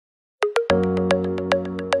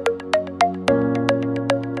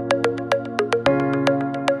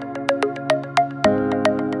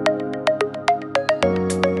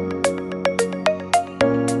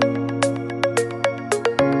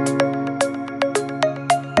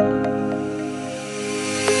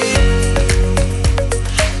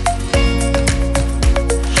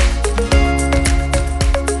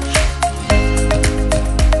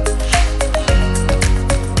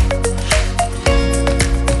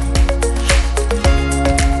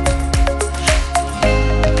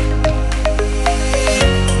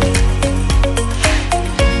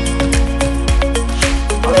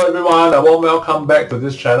warm welcome back to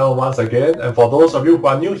this channel once again, and for those of you who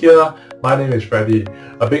are new here, my name is Freddy.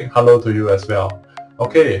 A big hello to you as well.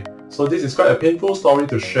 Okay, so this is quite a painful story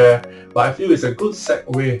to share, but I feel it's a good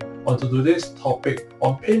segue onto today's topic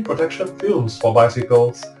on paint protection films for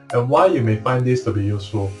bicycles and why you may find this to be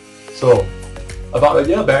useful. So, about a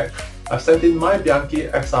year back, I've sent in my Bianchi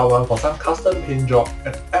XR1 for some custom paint job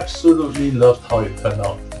and absolutely loved how it turned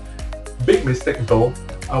out. Big mistake though,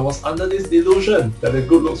 I was under this delusion that the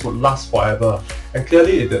good looks would last forever, and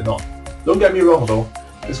clearly it did not. Don't get me wrong though,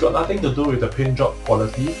 it's got nothing to do with the paint job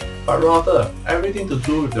quality, but rather everything to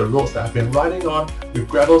do with the roads that I've been riding on with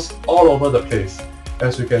gravels all over the place.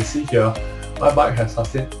 As you can see here, my bike has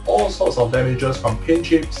sustained all sorts of damages from paint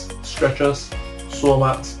chips, scratches, swirl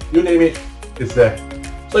marks, you name it, it's there.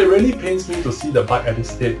 So it really pains me to see the bike at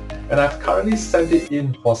this state, and I've currently sent it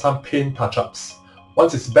in for some paint touch-ups.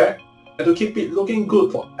 Once it's back, and to keep it looking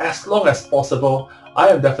good for as long as possible, I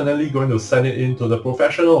am definitely going to send it in to the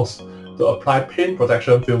professionals to apply paint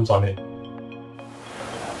protection films on it.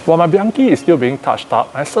 While my Bianchi is still being touched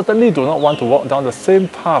up, I certainly do not want to walk down the same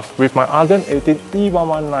path with my Arden 18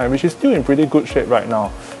 E119, which is still in pretty good shape right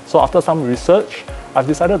now. So after some research, I've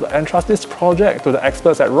decided to entrust this project to the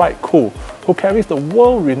experts at Rikecool, who carries the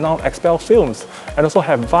world-renowned XPEL films and also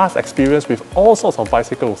have vast experience with all sorts of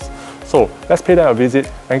bicycles. So let's pay them a visit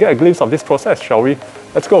and get a glimpse of this process, shall we?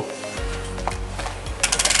 Let's go!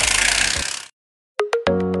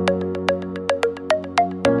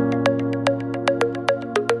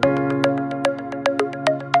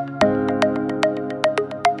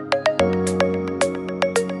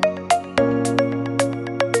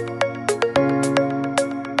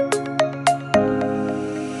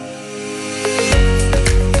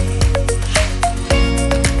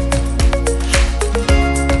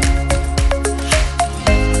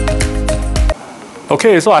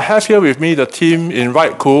 Okay, so I have here with me the team in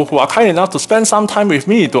Rikecool who are kind enough to spend some time with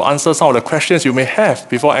me to answer some of the questions you may have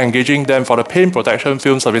before engaging them for the paint protection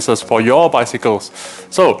film services for your bicycles.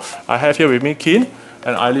 So, I have here with me Keen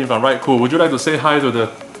and Eileen from Rikecool. Would you like to say hi to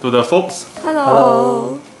the folks? Hello.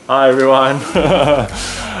 Hello. Hi everyone.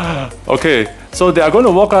 Okay, so they are going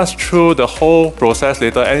to walk us through the whole process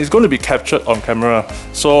later and it's going to be captured on camera.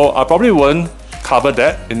 So I probably won't cover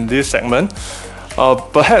that in this segment.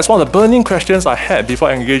 Perhaps one of the burning questions I had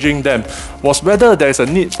before engaging them was whether there is a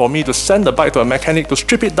need for me to send the bike to a mechanic to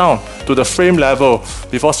strip it down to the frame level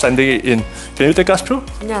before sending it in. Can you take us through?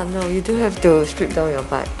 Yeah, no, you do have to strip down your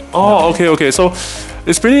bike. Oh, okay. So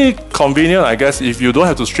it's pretty convenient, I guess, if you don't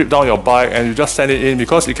have to strip down your bike and you just send it in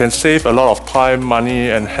because it can save a lot of time,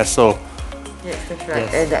 money and hassle. Yes, that's right.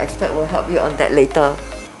 Yes. And the expert will help you on that later.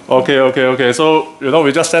 Okay. So,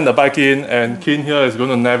 we just send the bike in and Keen here is going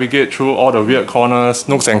to navigate through all the weird corners,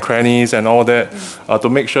 nooks and crannies and all that to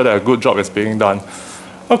make sure that a good job is being done.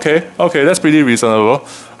 Okay, that's pretty reasonable.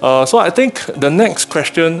 So I think the next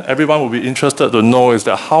question everyone will be interested to know is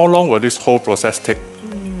that how long will this whole process take?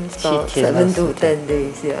 About 7 to 10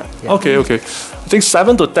 days, yeah. Okay. I think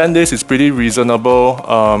 7 to 10 days is pretty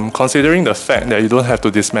reasonable considering the fact that you don't have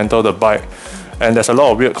to dismantle the bike and there's a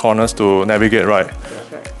lot of weird corners to navigate, right?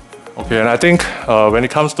 That's right. Okay, and I think when it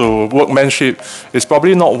comes to workmanship, it's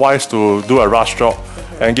probably not wise to do a rush job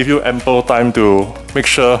and give you ample time to make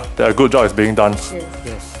sure that a good job is being done.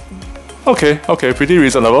 Yes. Okay, pretty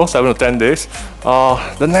reasonable, 7 to 10 days.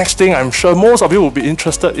 The next thing I'm sure most of you will be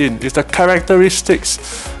interested in is the characteristics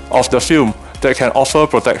of the film that can offer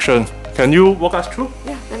protection. Can you walk us through?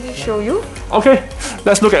 Yeah, let me show you. Okay,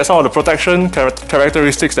 let's look at some of the protection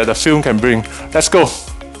characteristics that the film can bring. Let's go.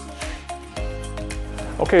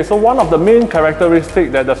 Okay, so one of the main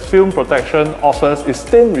characteristics that the film protection offers is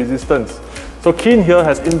stain resistance. So Keen here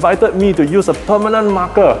has invited me to use a permanent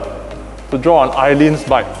marker to draw on Eileen's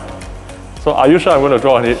bike. So are you sure I'm going to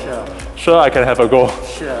draw on it? Sure. Sure I can have a go?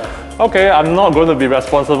 Sure. Okay, I'm not going to be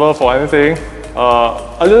responsible for anything.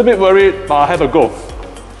 A little bit worried, but I'll have a go.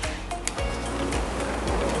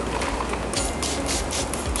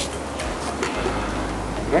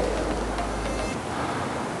 Okay.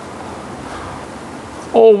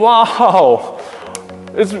 Oh wow!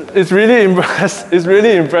 It's really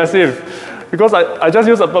impressive because I just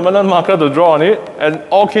used a permanent marker to draw on it and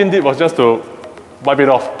all Keen did was just to wipe it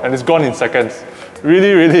off and it's gone in seconds.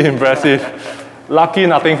 Really impressive. Lucky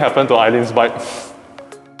nothing happened to Eileen's bike.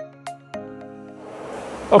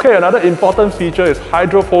 Okay, another important feature is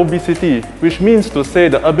hydrophobicity, which means to say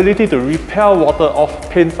the ability to repel water off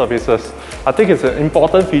paint surfaces. I think it's an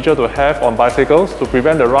important feature to have on bicycles to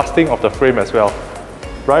prevent the rusting of the frame as well.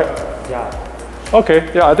 Right? Yeah. Okay,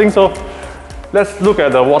 yeah, I think so. Let's look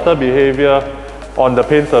at the water behavior on the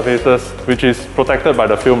paint surfaces, which is protected by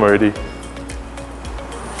the film already.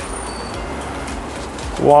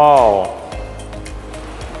 Wow.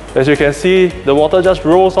 As you can see, the water just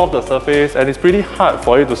rolls off the surface and it's pretty hard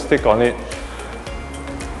for it to stick on it.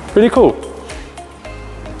 Pretty cool.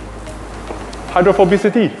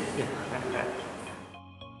 Hydrophobicity.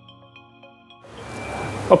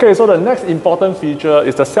 Okay, so the next important feature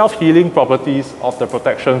is the self-healing properties of the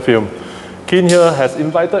protection film. Keen here has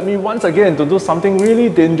invited me once again to do something really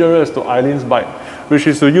dangerous to Eileen's bike, which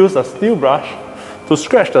is to use a steel brush to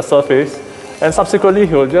scratch the surface, and subsequently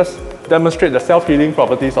he will just demonstrate the self-healing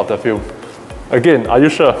properties of the film. Again, are you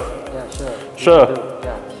sure? Yeah, sure. Sure?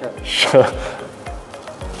 Yeah, sure. Sure.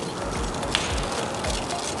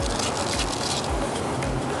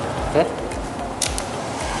 Okay.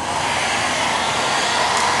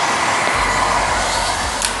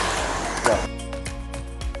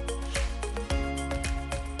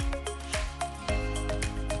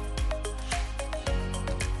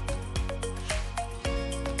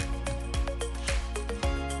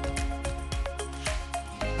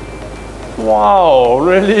 Wow,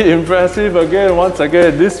 really impressive again. Once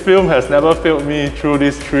again, this film has never failed me through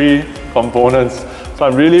these 3 components. So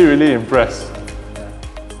I'm really impressed.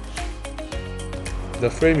 The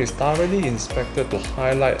frame is thoroughly inspected to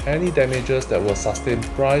highlight any damages that were sustained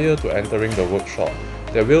prior to entering the workshop.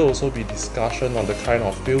 There will also be discussion on the kind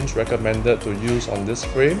of films recommended to use on this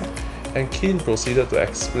frame, and Keen proceeded to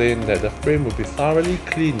explain that the frame will be thoroughly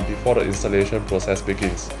cleaned before the installation process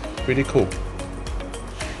begins. Pretty cool.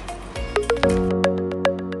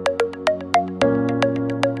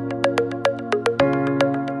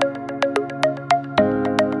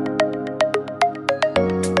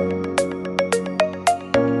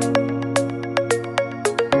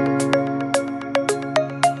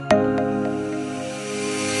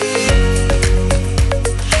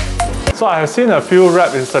 So I have seen a few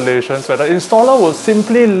wrap installations where the installer would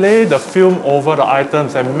simply lay the film over the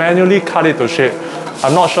items and manually cut it to shape.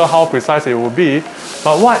 I'm not sure how precise it will be,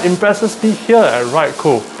 but what impresses me here at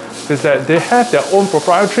Rikecool is that they have their own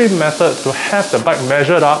proprietary method to have the bike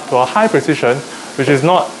measured up to a high precision, which is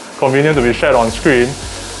not convenient to be shared on screen,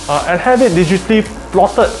 and have it digitally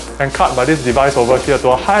plotted and cut by this device over here to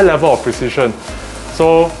a high level of precision.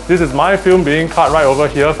 So this is my film being cut right over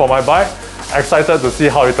here for my bike. Excited to see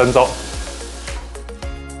how it turns out.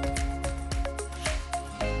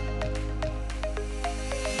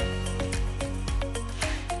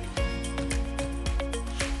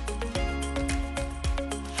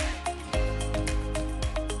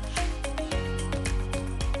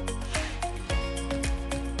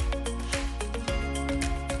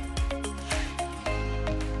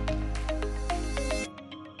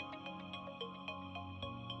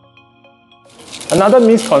 Another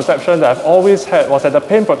misconception that I've always had was that the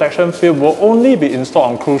paint protection film will only be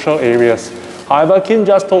installed on crucial areas. However, Kim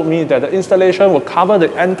just told me that the installation will cover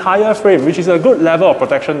the entire frame, which is a good level of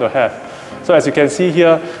protection to have. So as you can see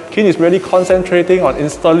here, Kim is really concentrating on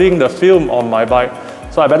installing the film on my bike.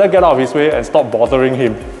 So I better get out of his way and stop bothering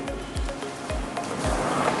him.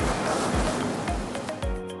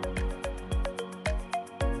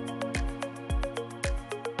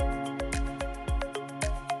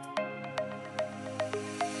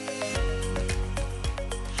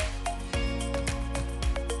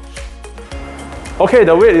 Okay,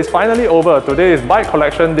 the wait is finally over. Today is bike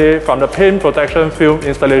collection day from the paint protection film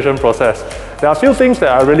installation process. There are a few things that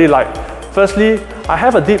I really like. Firstly, I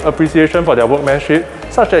have a deep appreciation for their workmanship,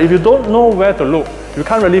 such that if you don't know where to look, you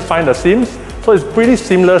can't really find the seams, so it's pretty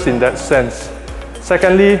seamless in that sense.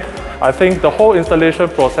 Secondly, I think the whole installation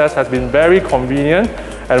process has been very convenient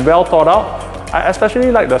and well thought out. I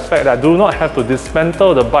especially like the fact that I do not have to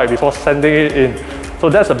dismantle the bike before sending it in, so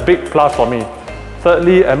that's a big plus for me.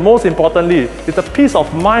 Thirdly, and most importantly, it's the peace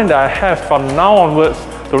of mind that I have from now onwards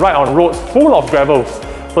to ride on roads full of gravels.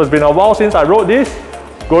 So it's been a while since I rode this,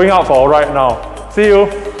 going out for a ride now. See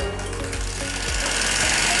you!